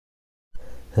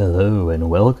Hello and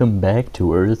welcome back to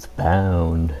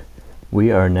EarthBound.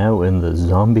 We are now in the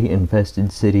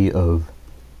zombie-infested city of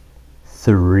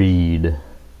Threed.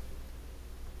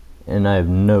 And I have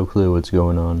no clue what's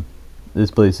going on.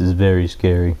 This place is very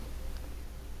scary.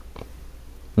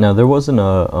 Now there wasn't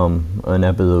an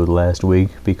episode last week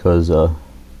because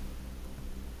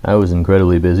I was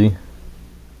incredibly busy.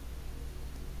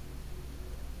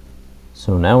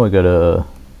 So now I gotta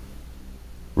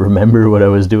remember what I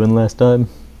was doing last time,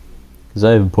 because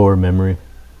I have poor memory.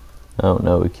 I don't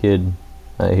know, a kid.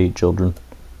 I hate children.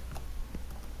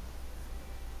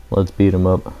 Let's beat him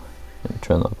up. I'm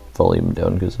trying to volume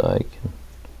down because I can.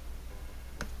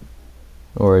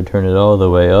 Or I turn it all the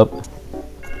way up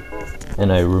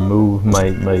and I remove my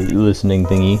listening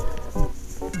thingy,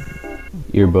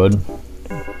 earbud,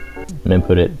 and I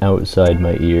put it outside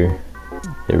my ear.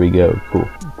 There we go, cool.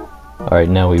 Alright,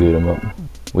 now we beat him up.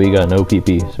 We got no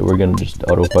PP, so we're gonna just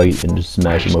auto fight and just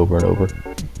smash him over and over.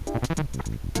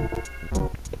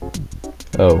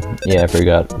 Oh, yeah, I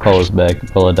forgot. Paula's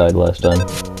back. Paula died last time.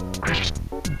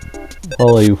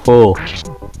 Paula, you fool!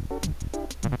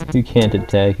 You can't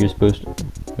attack, you're supposed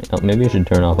to... Maybe I should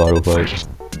turn off auto fight.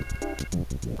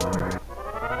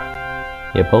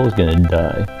 Yeah, Paula's gonna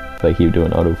die if I keep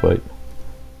doing auto fight.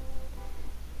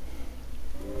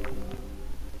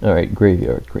 Alright,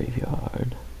 graveyard.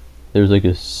 There's like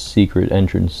a secret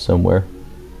entrance somewhere.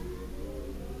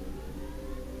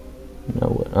 No,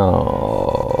 what?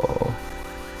 Oh,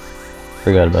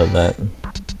 forgot about that.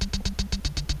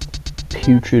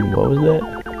 Putrid, what was that?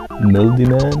 Mildy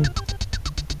man?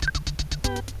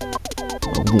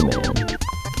 Mildy man.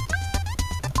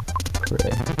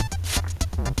 Pray.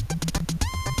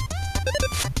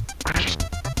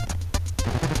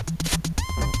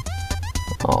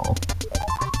 Oh.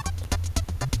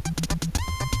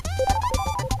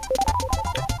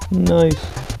 Nice.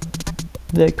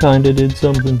 That kinda did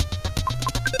something.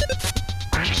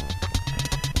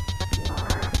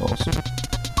 Awesome.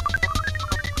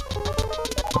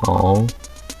 Oh.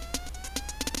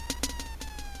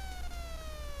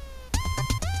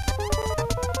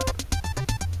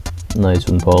 Nice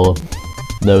one, Paula.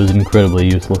 That was incredibly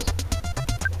useless.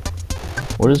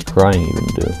 What does crying even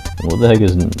do? What the heck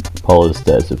is Paula's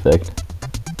stats effect?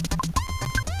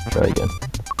 Try again.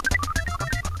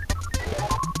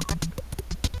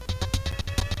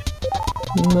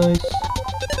 Nice.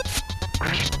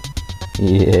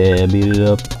 Yeah, beat it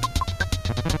up.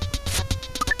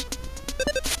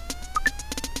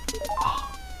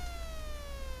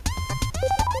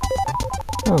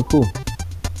 Oh, cool.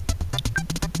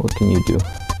 What can you do?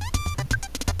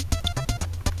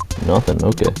 Nothing,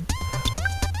 okay.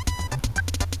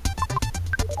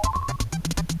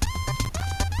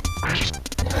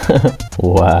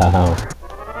 Wow.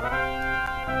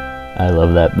 I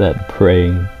love that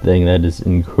praying thing. That is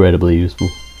incredibly useful.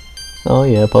 Oh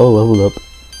yeah, Paula leveled up.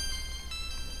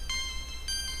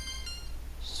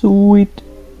 Sweet.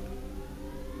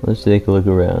 Let's take a look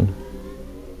around.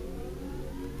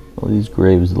 All these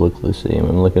graves look the same.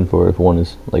 I'm looking for if one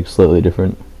is like slightly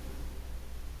different.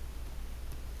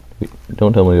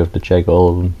 Don't tell me we have to check all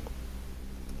of them.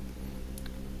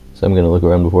 So I'm gonna look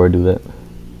around before I do that.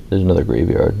 There's another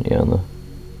graveyard, yeah, on the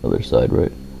other side,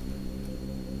 right?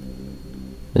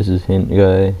 This is hint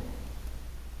guy.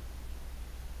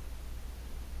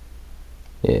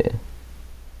 Yeah.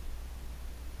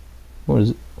 What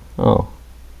is it? Oh.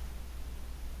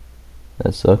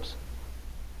 That sucks.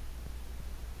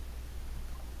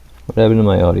 What happened to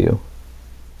my audio?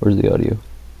 Where's the audio?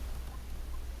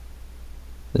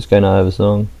 This guy not have a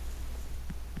song?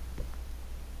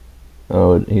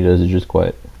 Oh, he does, it's just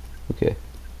quiet. Okay.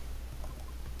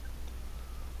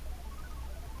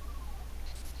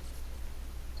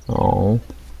 Oh.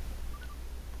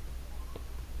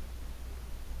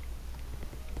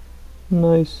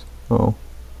 Nice. Oh.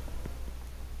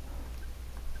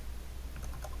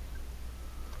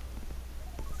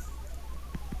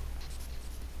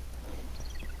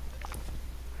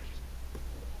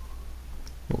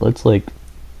 Let's like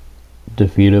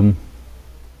defeat him.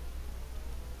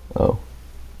 Oh.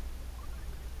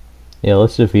 Yeah,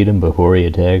 let's defeat him before he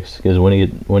attacks, because when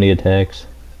he attacks,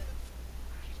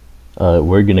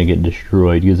 we're gonna get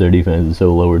destroyed because our defense is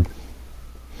so lowered.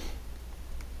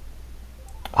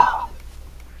 Ah,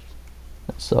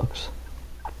 that sucks.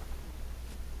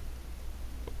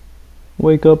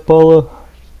 Wake up, Paula.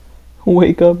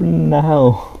 Wake up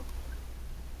now.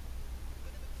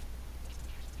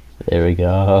 There we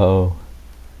go.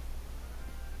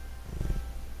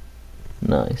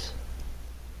 Nice.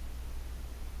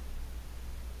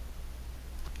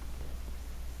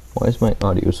 Why is my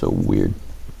audio so weird?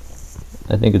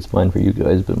 I think it's fine for you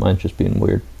guys, but mine's just being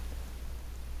weird.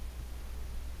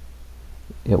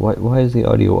 Yeah, why is the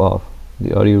audio off?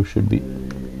 The audio should be...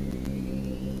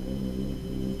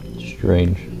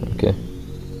 strange. Okay.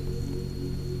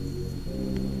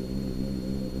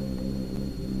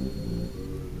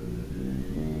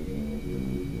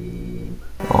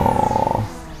 Aww.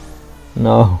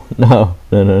 No.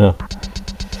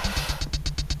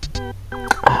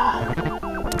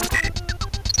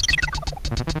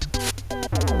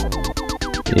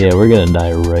 Yeah, we're gonna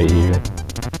die right here.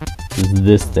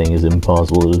 This thing is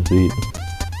impossible to defeat.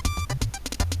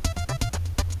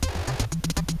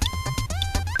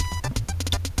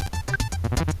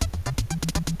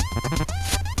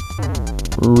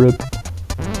 RIP.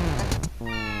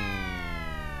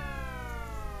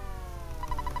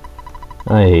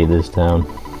 I hate this town.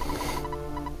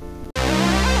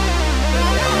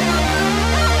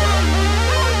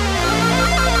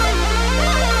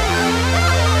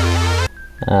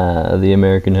 The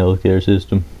American healthcare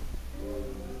system.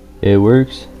 It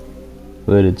works,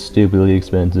 but it's stupidly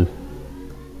expensive.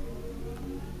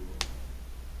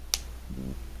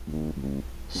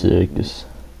 Circus.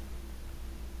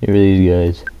 Here are these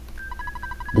guys.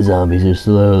 The zombies are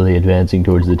slowly advancing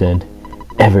towards the tent.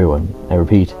 Everyone, I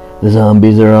repeat, the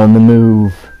zombies are on the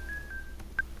move.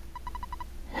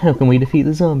 How can we defeat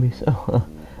the zombies? Oh,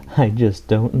 I just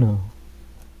don't know.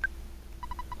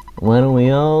 Why don't we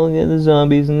all get the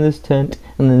zombies in this tent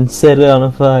and then set it on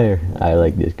a fire? I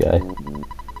like this guy.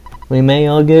 We may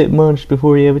all get munched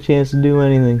before you have a chance to do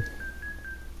anything.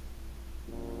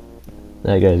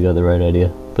 That guy's got the right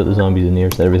idea. Put the zombies in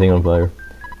here, set everything on fire.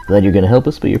 Glad you're gonna help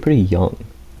us, but you're pretty young.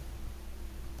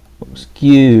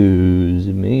 Excuse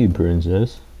me,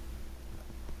 princess.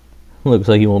 Looks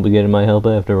like you won't be getting my help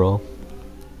after all.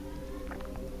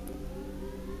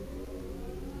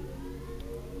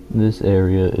 This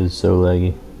area is so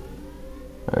laggy.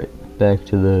 Alright, back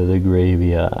to the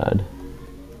graveyard.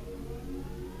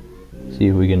 See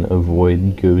if we can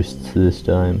avoid ghosts this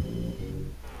time.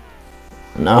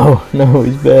 No,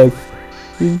 he's back.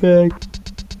 He's back.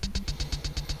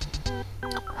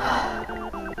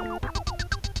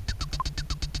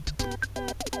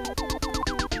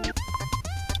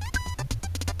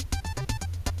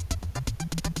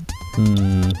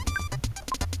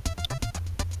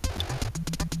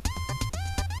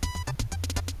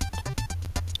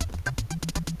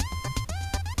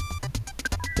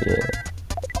 Yeah.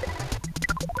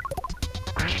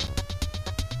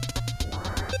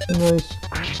 Nice.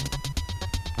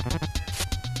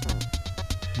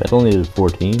 That only did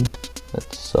 14?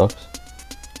 That sucks.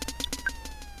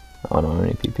 Oh, I don't have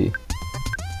any PP.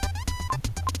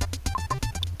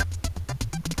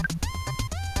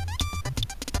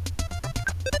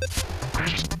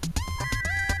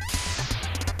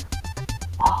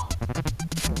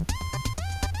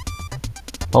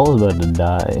 Paul is about to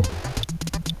die.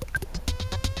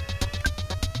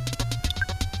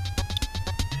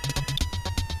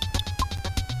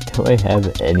 Do I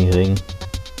have anything?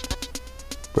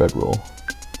 Bread roll.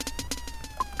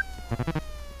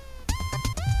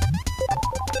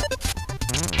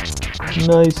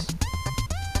 Nice.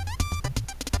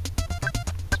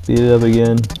 Speed it up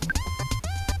again.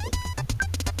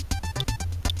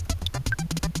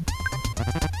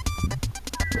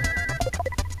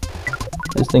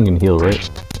 This thing can heal, right?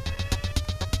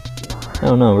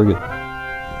 Oh no, we're good.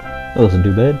 That wasn't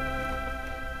too bad.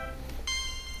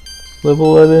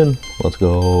 Level 11. Let's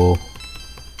go.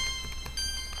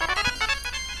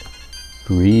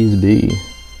 Breeze B.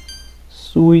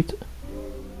 Sweet.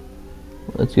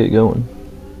 Let's get going.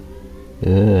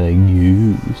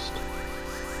 Used.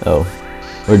 Oh,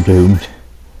 we're doomed.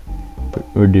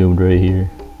 We're doomed right here.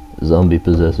 Zombie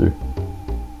possessor.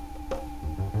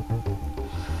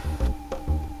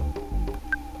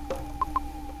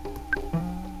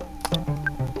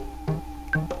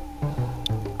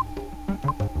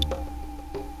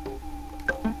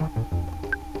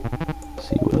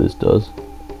 See what this does.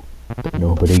 But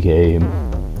nobody came.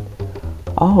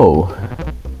 Oh!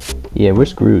 Yeah, we're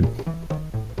screwed.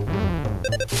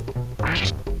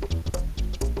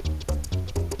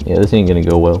 Yeah, this ain't gonna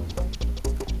go well.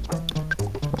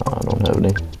 Oh, I don't have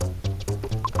any.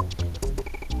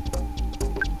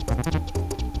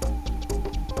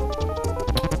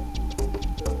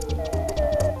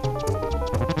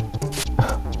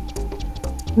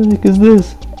 What the heck is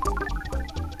this?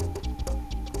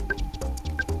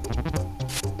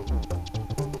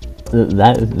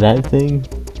 That thing?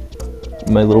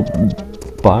 My little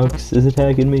box is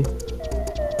attacking me?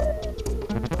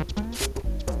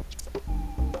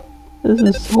 This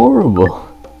is horrible.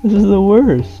 This is the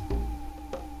worst.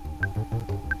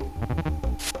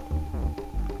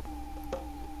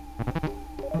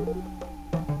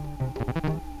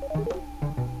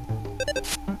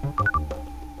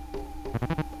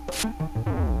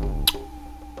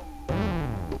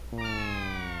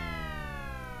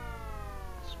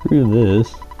 Screw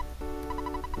this.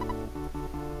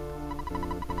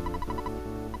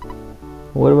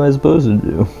 What am I supposed to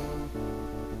do?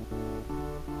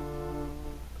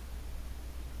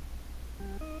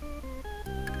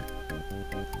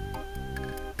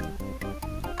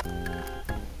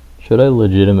 Should I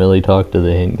legitimately talk to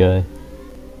the hint guy?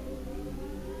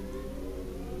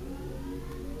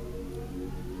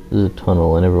 There's a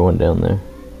tunnel, I never went down there.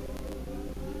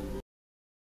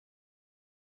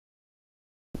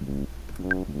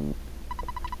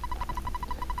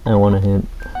 I want a hint.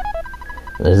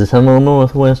 There's a tunnel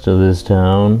northwest of this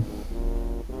town.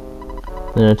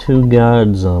 There are 2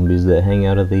 guard zombies that hang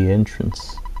out at the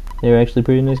entrance. They're actually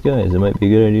pretty nice guys. It might be a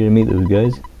good idea to meet those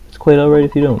guys. It's quite alright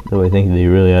if you don't, though I think that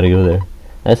you really ought to go there.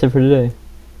 That's it for today.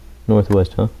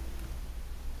 Northwest, huh?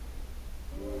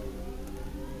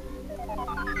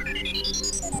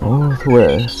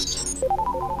 Northwest.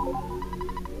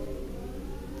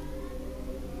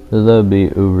 So that would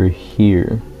be over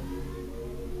here.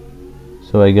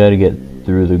 So I gotta get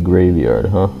through the graveyard,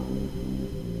 huh?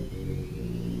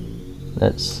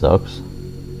 That sucks.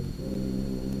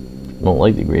 I don't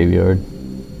like the graveyard.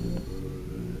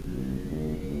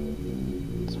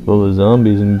 It's full of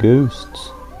zombies and ghosts.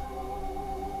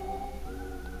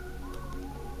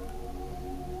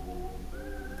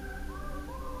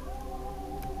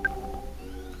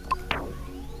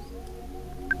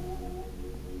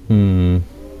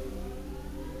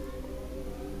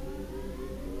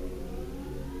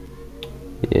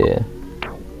 Yeah.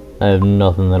 I have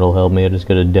nothing that'll help me, I just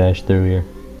gotta dash through here.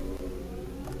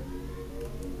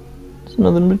 It's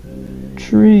nothing but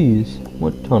trees.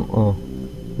 What tunnel? Oh,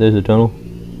 there's a tunnel.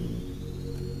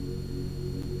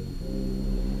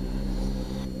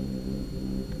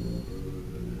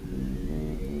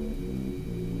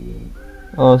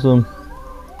 Awesome.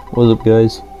 What's up,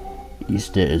 guys? He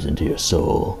stares into your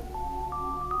soul.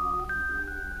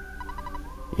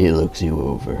 He looks you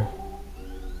over.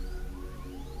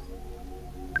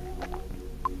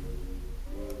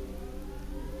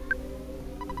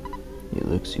 He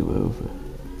looks you over.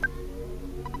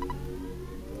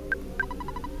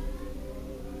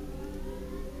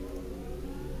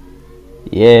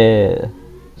 Yeah!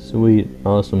 Sweet.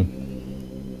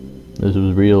 Awesome. This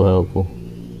was real helpful.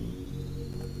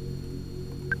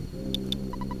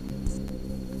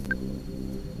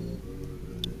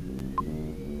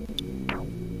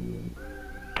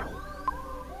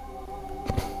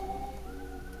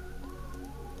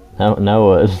 Now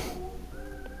what?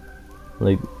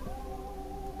 Like,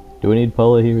 do we need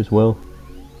Paula here as well?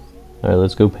 Alright,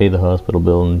 let's go pay the hospital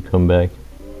bill and come back.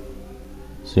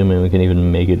 Assuming we can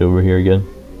even make it over here again.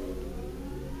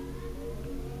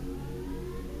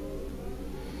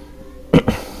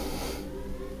 This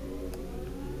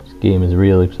game is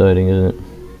real exciting, isn't it?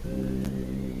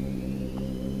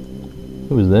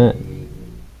 Who was that?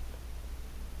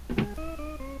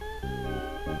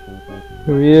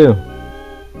 Who are you?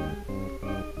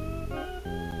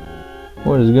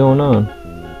 What is going on?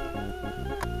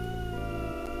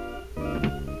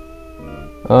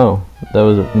 Oh, that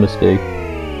was a mistake.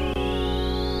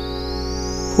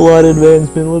 Plot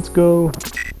advancement, let's go.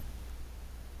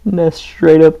 Ness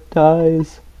straight up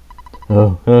dies.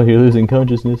 Oh, you're losing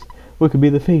consciousness. What could be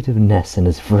the fate of Ness and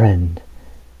his friend?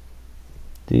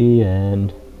 The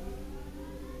end.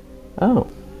 Oh.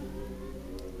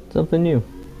 Something new.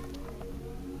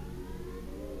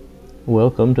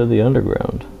 Welcome to the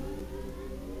underground.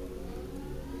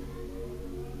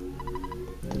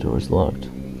 The door's locked.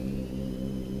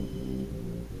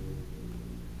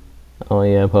 Oh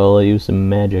yeah, Paula, use some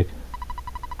magic.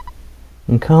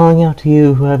 I'm calling out to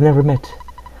you who I've never met.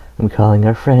 I'm calling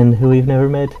our friend who we've never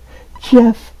met.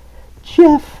 Jeff!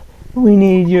 Jeff! We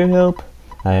need your help.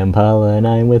 I am Paula and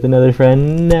I am with another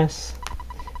friend, Ness.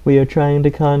 We are trying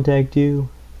to contact you.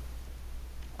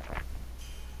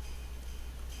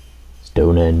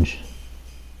 Stonehenge.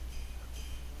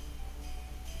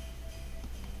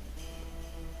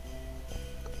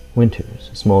 Winters,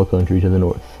 a small country to the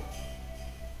north.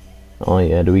 Oh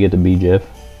yeah, do we get to be Jeff?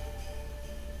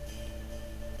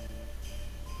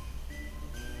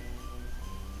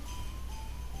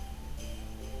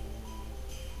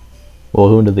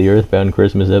 Welcome to the EarthBound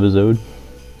Christmas episode.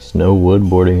 Snowwood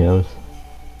Boarding House.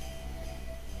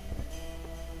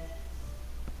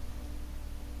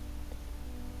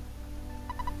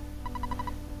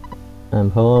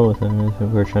 I'm Paula with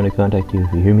we're trying to contact you.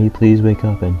 If you hear me, please wake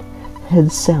up and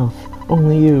head south.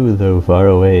 Only you, though far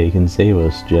away, can save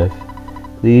us, Jeff.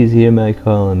 Please hear my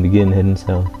call and begin heading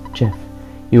south. Jeff,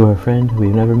 you are a friend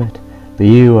we've never met, but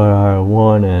you are our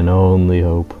one and only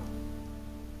hope.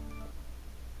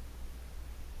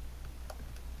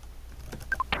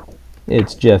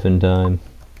 It's Jeffin' time.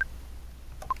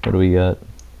 What do we got?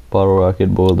 Bottle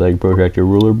rocket, boiled egg, protractor,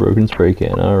 ruler, broken spray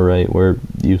can. Alright, we're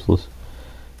useless.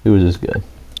 Who is this guy?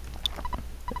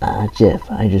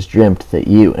 Jeff, I just dreamt that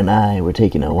you and I were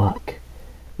taking a walk.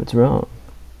 What's wrong?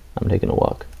 I'm taking a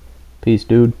walk. Peace,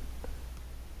 dude.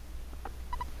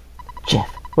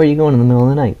 Jeff, where are you going in the middle of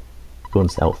the night? Going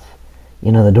south.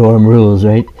 You know the dorm rules,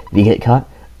 right? If you get caught,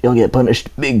 you'll get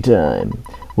punished big time.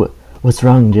 What's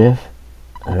wrong, Jeff?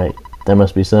 Alright, there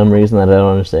must be some reason that I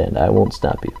don't understand. I won't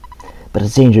stop you. But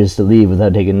it's dangerous to leave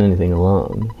without taking anything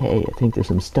along. Hey, I think there's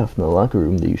some stuff in the locker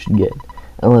room that you should get.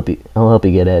 I'll help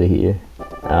you get out of here.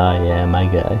 Ah, yeah, my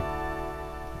guy.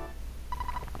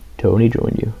 Tony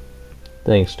joined you.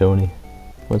 Thanks, Tony.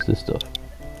 What's this stuff?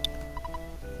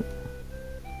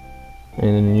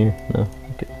 Anything in here? No?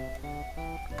 Okay.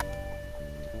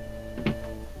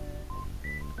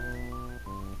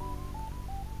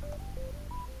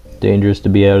 Dangerous to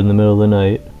be out in the middle of the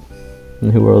night.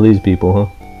 And who are all these people,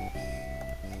 huh?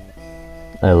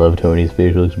 I love Tony's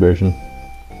facial expression.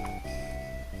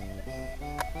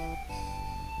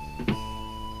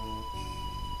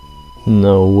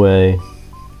 No way.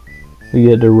 We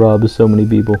get to rob so many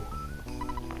people.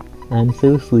 I'm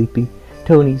so sleepy.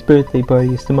 Tony's birthday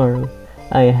party is tomorrow.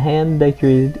 I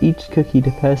hand-decorated each cookie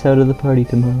to pass out at the party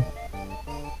tomorrow.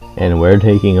 And we're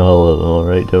taking all of them,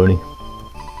 alright, Tony?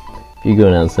 If you're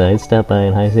going outside, stop by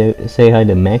and say hi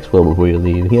to Maxwell before you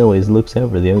leave. He always looks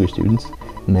out for the younger students.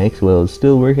 Maxwell is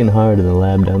still working hard in the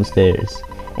lab downstairs.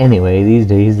 Anyway, these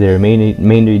days there are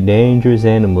mainly dangerous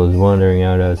animals wandering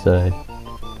out outside.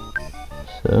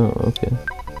 So, okay.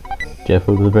 Jeff,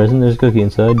 over the present, there's a cookie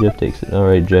inside. Jeff takes it.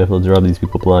 Alright, Jeff, let's rob these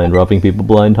people blind. Robbing people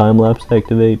blind, time lapse,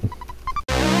 activate.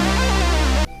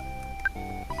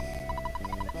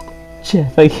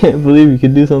 Jeff, I can't believe you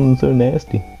could do something so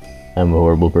nasty. I'm a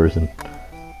horrible person.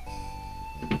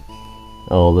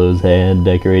 All those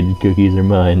hand-decorated cookies are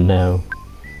mine now.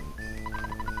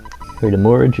 Heard a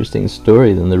more interesting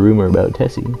story than the rumor about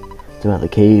Tessie. It's about the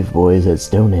cave boys at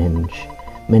Stonehenge.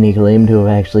 Many claim to have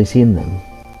actually seen them.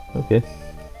 Okay.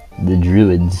 The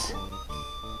Druids.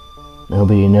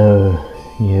 Nobody knew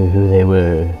who they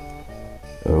were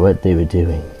or what they were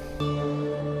doing.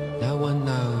 No one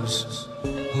knows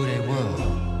who they were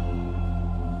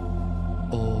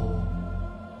or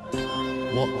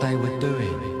what they were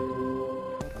doing.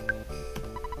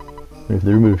 If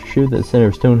the rumor is true that center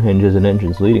of Stonehenge is an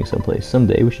entrance leading someplace,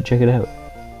 someday we should check it out.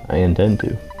 I intend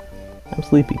to. I'm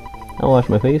sleepy. I'll wash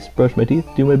my face, brush my teeth,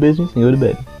 do my business, and go to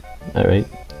bed. Alright,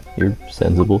 you're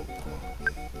sensible.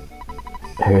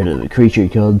 Heard of a creature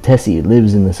called Tessie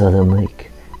lives in the southern lake.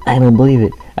 I don't believe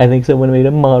it. I think someone made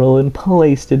a model and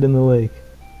placed it in the lake.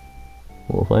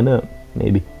 We'll find out.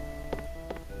 Maybe.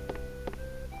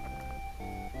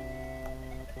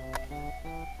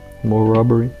 More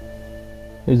robbery?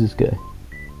 Who's this guy?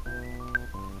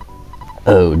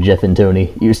 Oh, Jeff and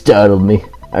Tony, you startled me.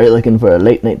 Are you looking for a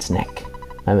late night snack?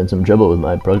 I'm in some trouble with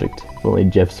my project. If only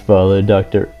Jeff's father,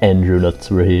 Dr. Andrew Nuts,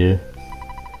 were here.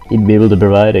 He'd be able to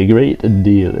provide a great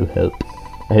deal of help.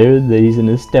 I heard that he's an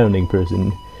astounding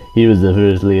person. He was the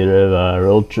first leader of our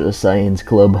Ultra Science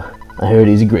Club. I heard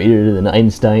he's greater than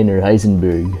Einstein or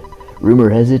Heisenberg.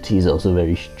 Rumor has it he's also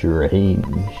very strange.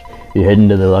 If you head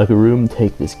into the locker room,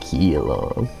 take this key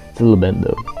along. It's a little bent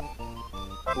though.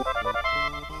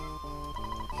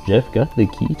 Jeff got the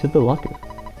key to the locker.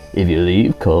 If you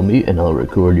leave, call me and I'll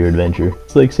record your adventure.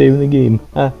 It's like saving the game.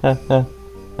 Ha ha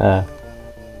ha.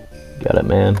 Got it,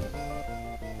 man.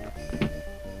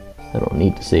 I don't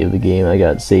need to save the game. I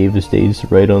got save states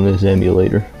right on this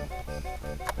emulator.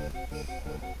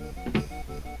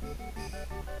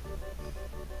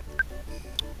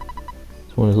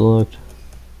 This one is locked.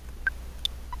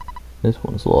 This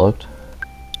one's locked.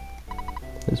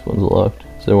 This one's locked.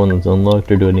 Is there one that's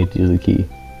unlocked or do I need to use the key?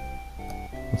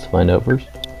 Let's find out first.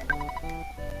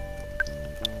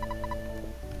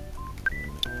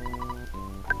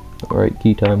 Alright,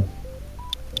 key time.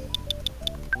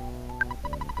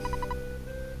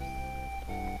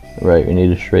 Right, we need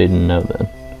to straighten out then.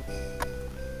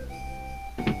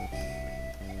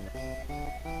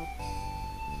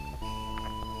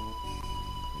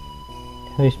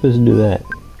 How are you supposed to do that?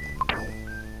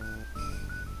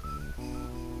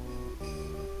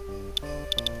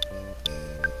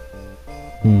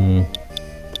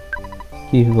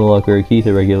 Key to the locker, a key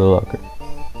to regular locker.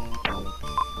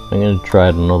 I'm gonna try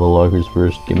it on all the lockers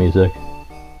first. Give me a sec.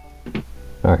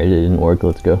 Alright, it didn't work.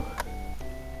 Let's go.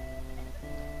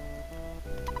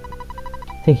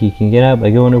 Think you can get out by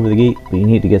going over the gate, but you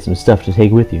need to get some stuff to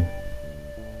take with you.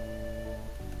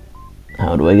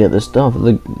 How do I get this stuff?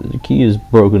 The key is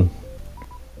broken.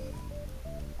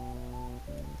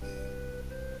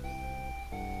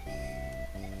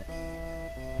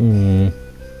 Hmm.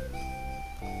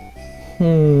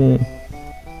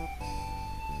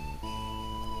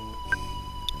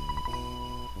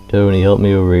 Tony, help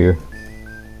me over here.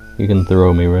 You can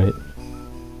throw me, right?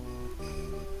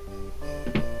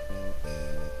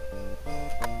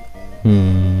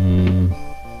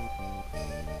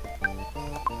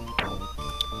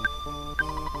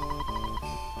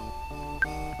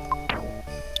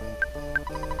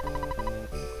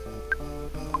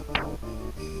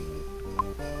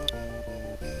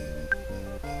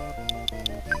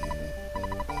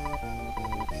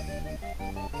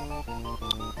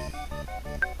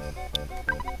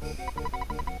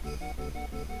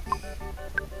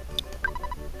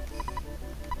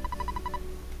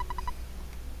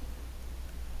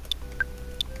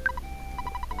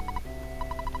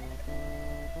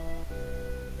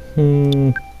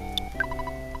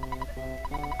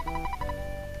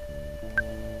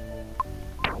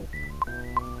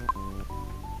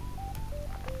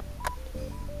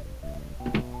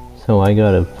 So I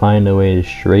gotta find a way to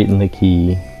straighten the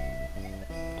key,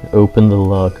 to open the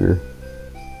locker,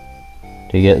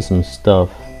 to get some stuff,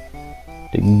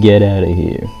 to get out of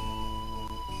here.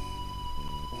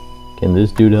 Can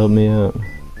this dude help me out?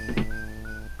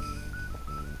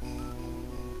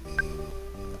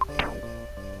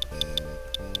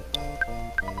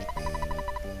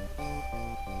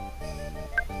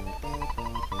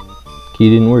 Key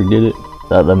didn't work, did it?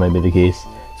 Thought that might be the case.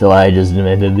 So I just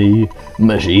invented the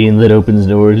machine that opens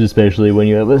doors, especially when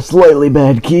you have a slightly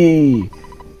bad key.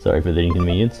 Sorry for the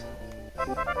inconvenience.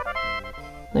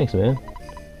 Thanks, man.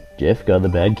 Jeff got the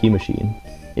bad key machine.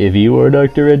 If you are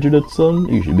Dr. Edgerton's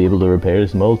son, you should be able to repair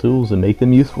small tools and make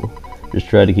them useful. Just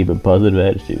try to keep a positive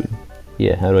attitude.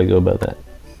 Yeah, how do I go about that?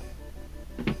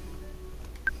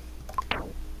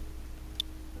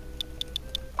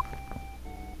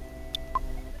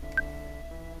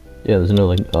 Yeah, there's no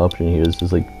like option here. This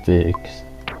is like fix.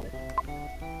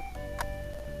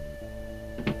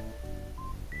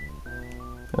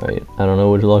 Alright, I don't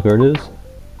know which locker it is.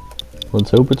 Let's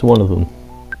hope it's one of them.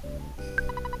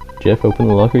 Jeff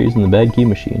opened the locker using the bad key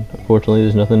machine. Unfortunately,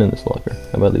 there's nothing in this locker.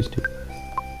 How about these two?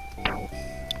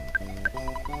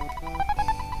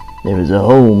 There is a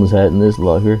Holmes hat in this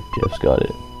locker. Jeff's got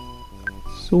it.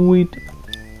 Sweet.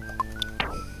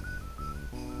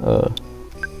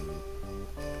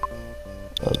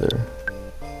 Other.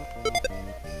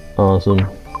 Awesome.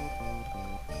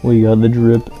 We got the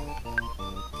drip.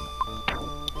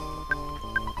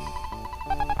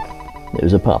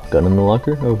 There's a pop gun in the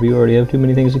locker. Oh, you already have too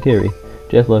many things to carry.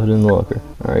 Jeff left it in the locker.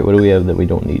 Alright, what do we have that we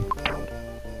don't need?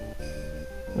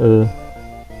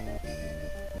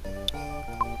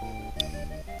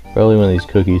 Probably one of these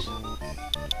cookies.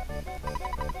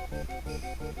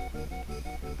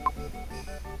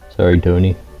 Sorry,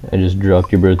 Tony. I just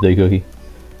dropped your birthday cookie.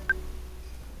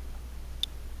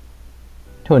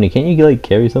 Tony, can't you like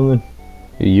carry something?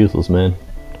 You're useless, man.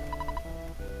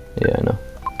 Yeah, I know.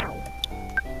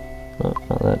 Oh,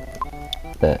 not that.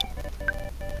 That.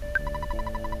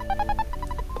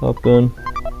 Pop gun.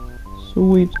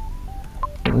 Sweet.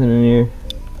 Nothing in here.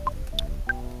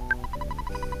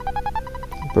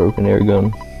 Broken air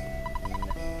gun.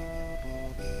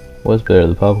 What's better,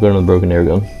 the pop gun or the broken air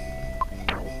gun?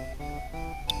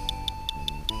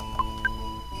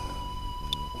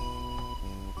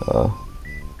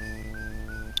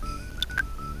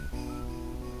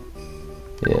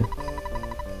 Yeah.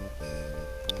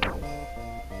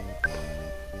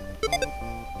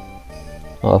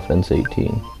 Offense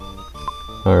 18.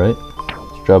 Alright.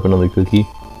 Let's drop another cookie.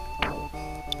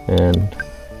 And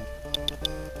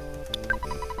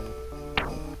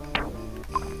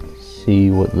see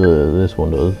what this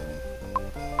one does.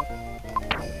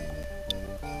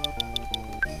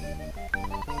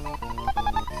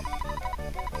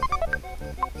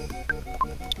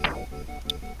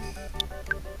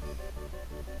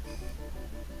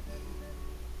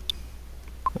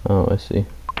 Oh, I see.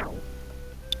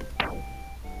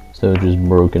 So it's just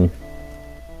broken.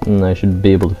 And I should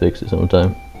be able to fix it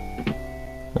sometime.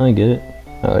 I get it.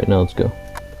 Alright, now let's go.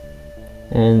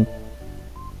 And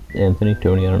Anthony,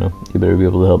 Tony, I don't know. You better be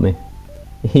able to help me.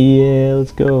 Yeah,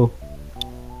 let's go.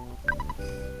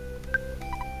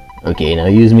 Okay, now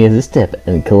use me as a step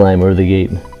and climb over the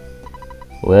gate.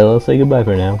 Well, I'll say goodbye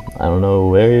for now. I don't know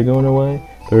where you're going or why,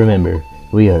 but remember,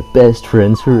 we are best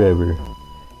friends forever.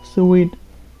 Sweet.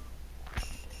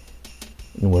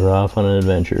 And we're off on an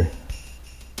adventure.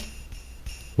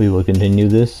 We will continue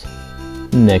this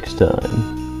next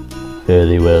time. Fare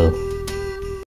thee well.